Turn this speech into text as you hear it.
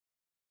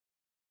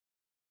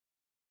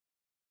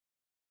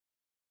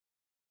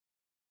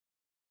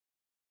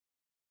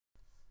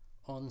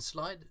On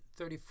slide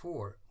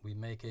 34, we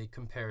make a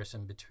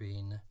comparison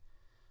between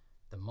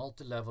the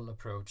multi-level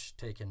approach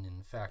taken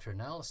in factor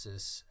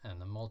analysis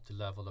and the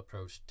multi-level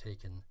approach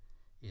taken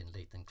in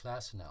latent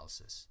class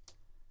analysis.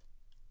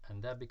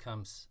 And that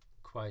becomes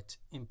quite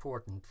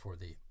important for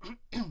the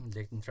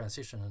latent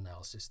transition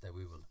analysis that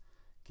we will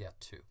get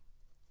to.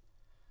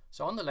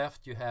 So on the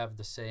left you have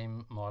the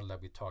same model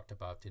that we talked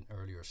about in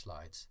earlier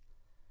slides.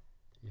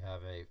 You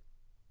have a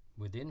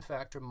within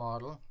factor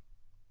model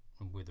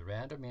with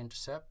random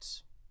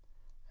intercepts,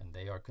 and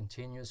they are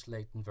continuous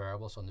latent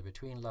variables on the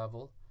between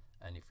level,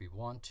 and if we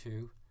want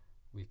to,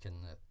 we can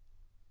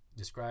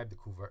describe the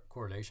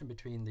correlation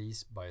between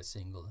these by a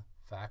single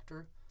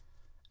factor,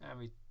 and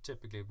we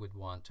typically would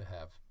want to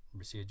have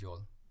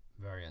residual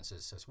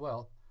variances as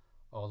well,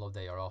 although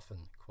they are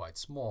often quite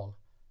small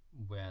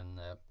when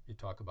you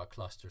talk about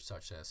clusters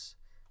such as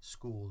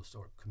schools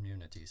or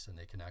communities, and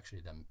they can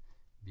actually then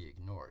be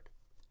ignored.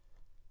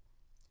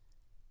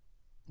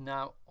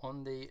 Now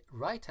on the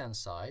right hand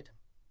side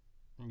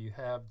you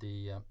have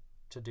the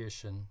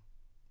tradition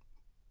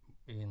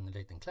in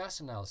latent class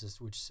analysis,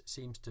 which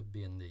seems to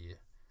be in the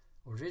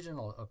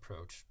original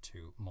approach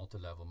to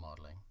multi-level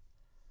modeling.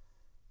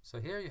 So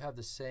here you have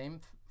the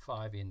same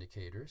 5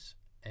 indicators,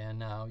 and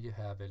now you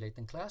have a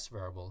latent class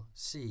variable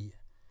C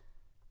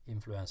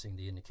influencing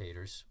the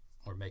indicators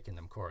or making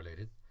them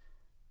correlated,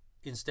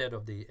 instead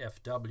of the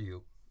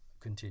FW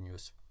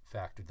continuous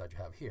factor that you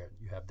have here.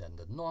 You have then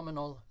the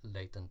nominal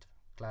latent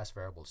class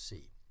variable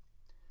C.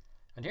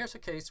 And here's a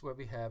case where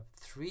we have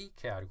 3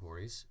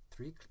 categories,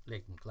 3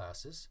 latent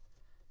classes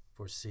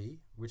for C,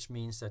 which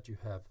means that you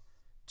have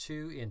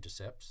 2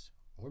 intercepts,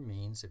 or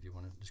means if you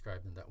want to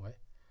describe them that way.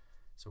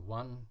 So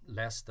 1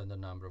 less than the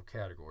number of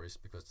categories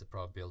because the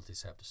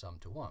probabilities have to sum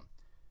to 1.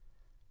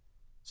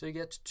 So you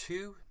get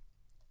 2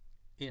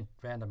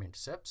 random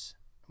intercepts,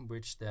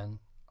 which then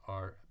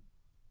are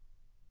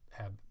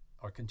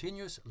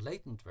continuous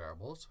latent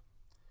variables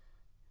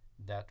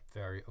that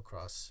vary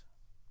across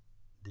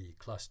the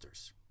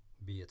clusters,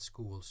 be it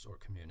schools or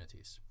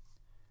communities.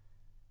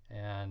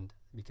 And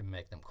we can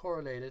make them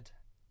correlated,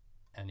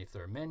 and if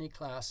there are many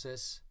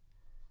classes,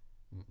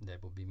 there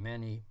will be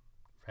many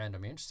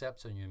random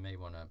intercepts, and you may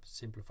want to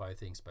simplify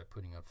things by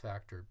putting a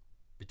factor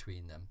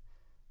between them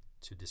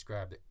to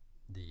describe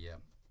the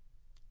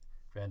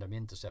random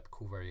intercept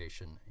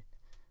covariation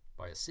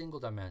by a single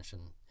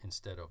dimension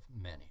instead of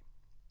many.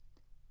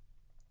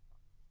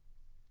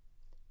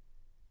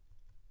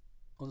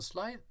 On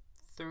slide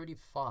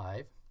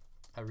 35,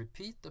 I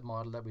repeat the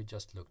model that we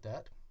just looked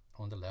at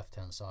on the left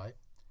hand side,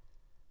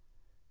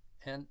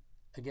 and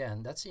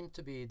again that seemed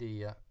to be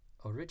the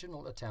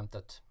original attempt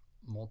at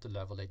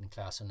multi-level latent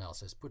class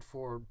analysis put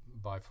forward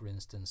by, for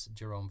instance,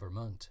 Jerome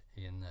Vermont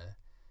in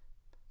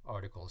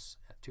articles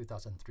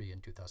 2003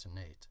 and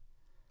 2008.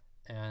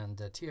 And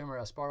Tiamer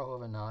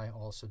Asparahov and I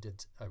also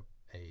did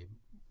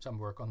some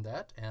work on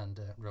that and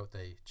wrote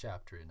a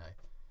chapter in a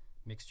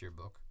mixture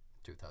book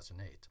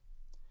 2008.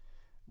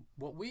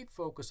 What we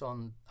focused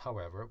on,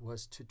 however,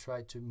 was to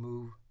try to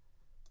move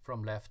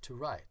from left to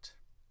right.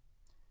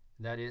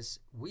 That is,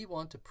 we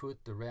want to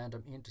put the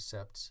random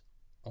intercepts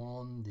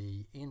on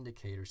the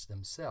indicators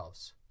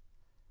themselves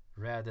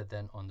rather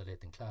than on the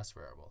latent class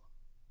variable.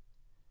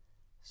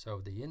 So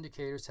the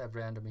indicators have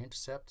random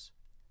intercepts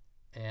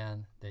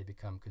and they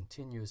become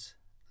continuous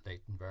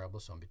latent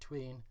variables on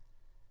between,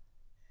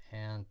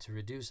 and to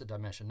reduce the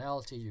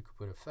dimensionality you could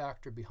put a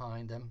factor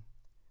behind them,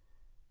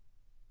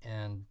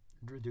 and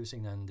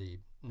reducing then the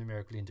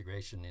numerical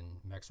integration in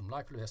maximum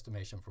likelihood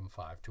estimation from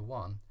 5 to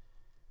 1,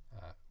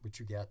 which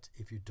you get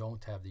if you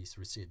don't have these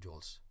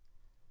residuals.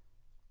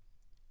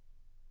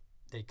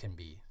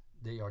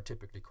 They are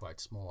typically quite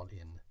small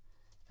in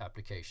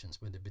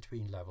applications when the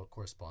between level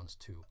corresponds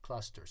to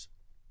clusters,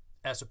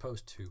 as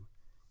opposed to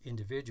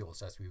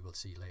individuals, as we will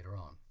see later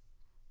on.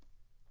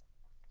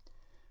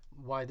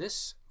 Why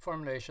this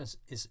formulation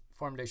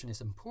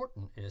is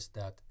important is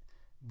that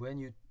when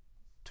you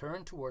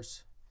turn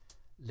towards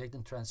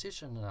latent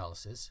transition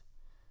analysis,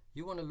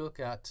 you want to look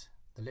at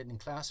the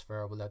latent class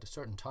variable at a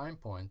certain time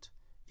point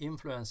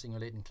influencing a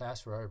latent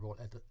class variable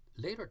at a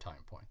later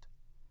time point.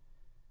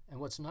 And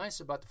what's nice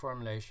about the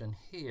formulation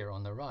here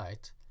on the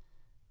right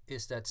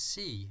is that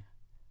C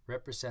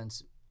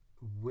represents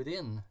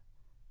within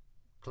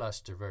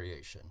cluster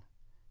variation,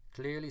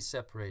 clearly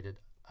separated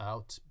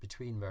out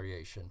between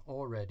variation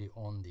already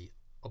on the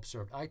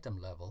observed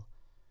item level.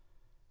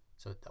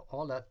 So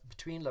all that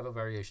between level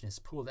variation is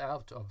pulled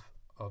out of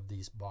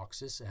these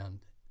boxes, and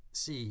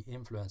C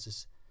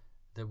influences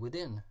the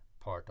within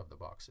part of the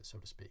boxes, so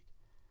to speak.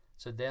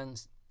 So then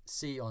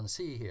C on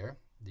C here,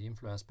 the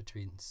influence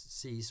between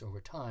C's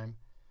over time,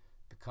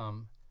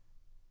 becomes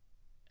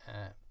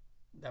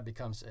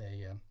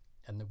a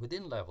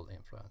within level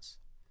influence.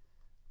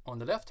 On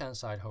the left hand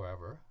side,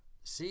 however,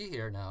 C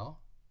here now,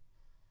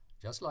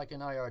 just like in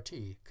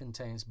IRT,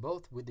 contains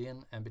both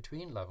within and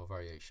between level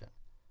variation.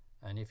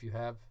 And if you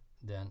have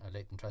then a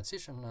latent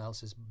transition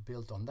analysis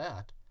built on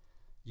that,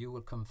 you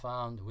will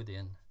confound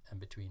within and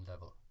between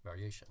level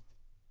variation.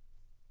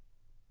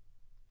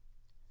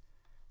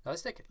 Now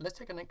let's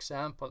take an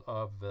example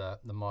of the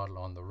model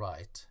on the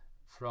right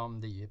from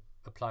the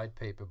applied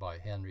paper by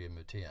Henry and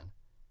Mutén.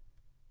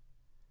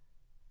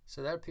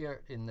 So that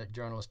appeared in the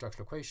Journal of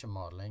Structural Equation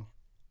Modeling,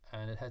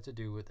 and it had to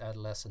do with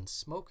adolescent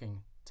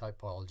smoking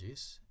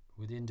typologies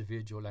with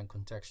individual and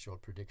contextual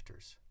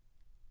predictors.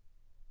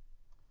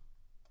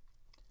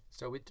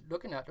 So we're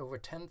looking at over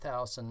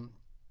 10,000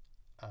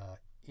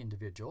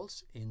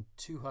 individuals in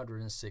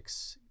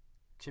 206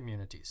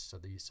 communities. So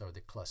these are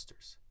the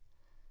clusters.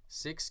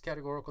 6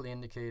 categorical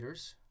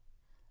indicators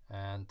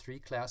and 3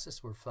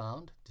 classes were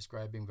found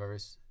describing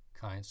various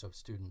kinds of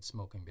student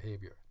smoking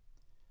behavior.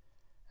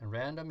 And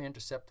random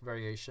intercept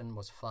variation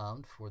was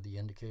found for the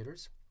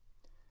indicators,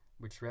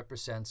 which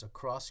represents a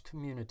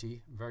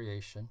cross-community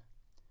variation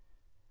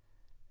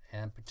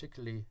and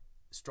particularly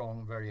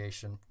strong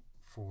variation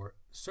for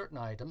certain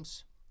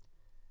items,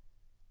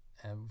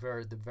 and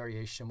where the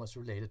variation was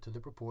related to the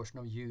proportion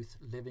of youth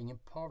living in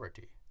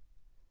poverty.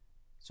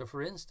 So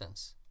for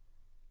instance,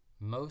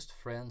 most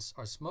friends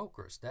are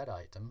smokers, that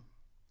item,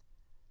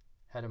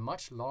 had a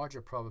much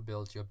larger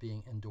probability of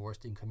being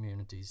endorsed in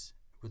communities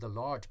with a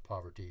large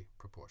poverty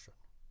proportion.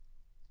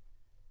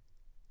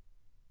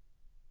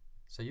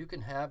 So you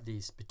can have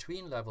these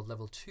between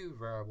level 2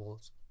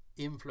 variables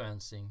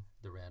influencing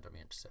the random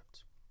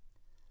intercept.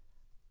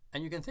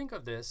 And you can think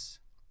of this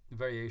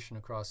variation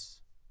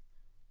across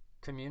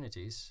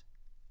communities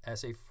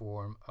as a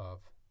form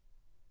of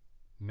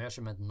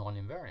measurement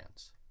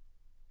non-invariance.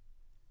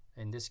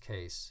 In this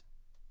case,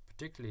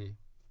 particularly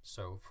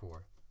so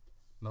for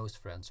most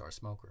friends are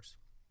smokers.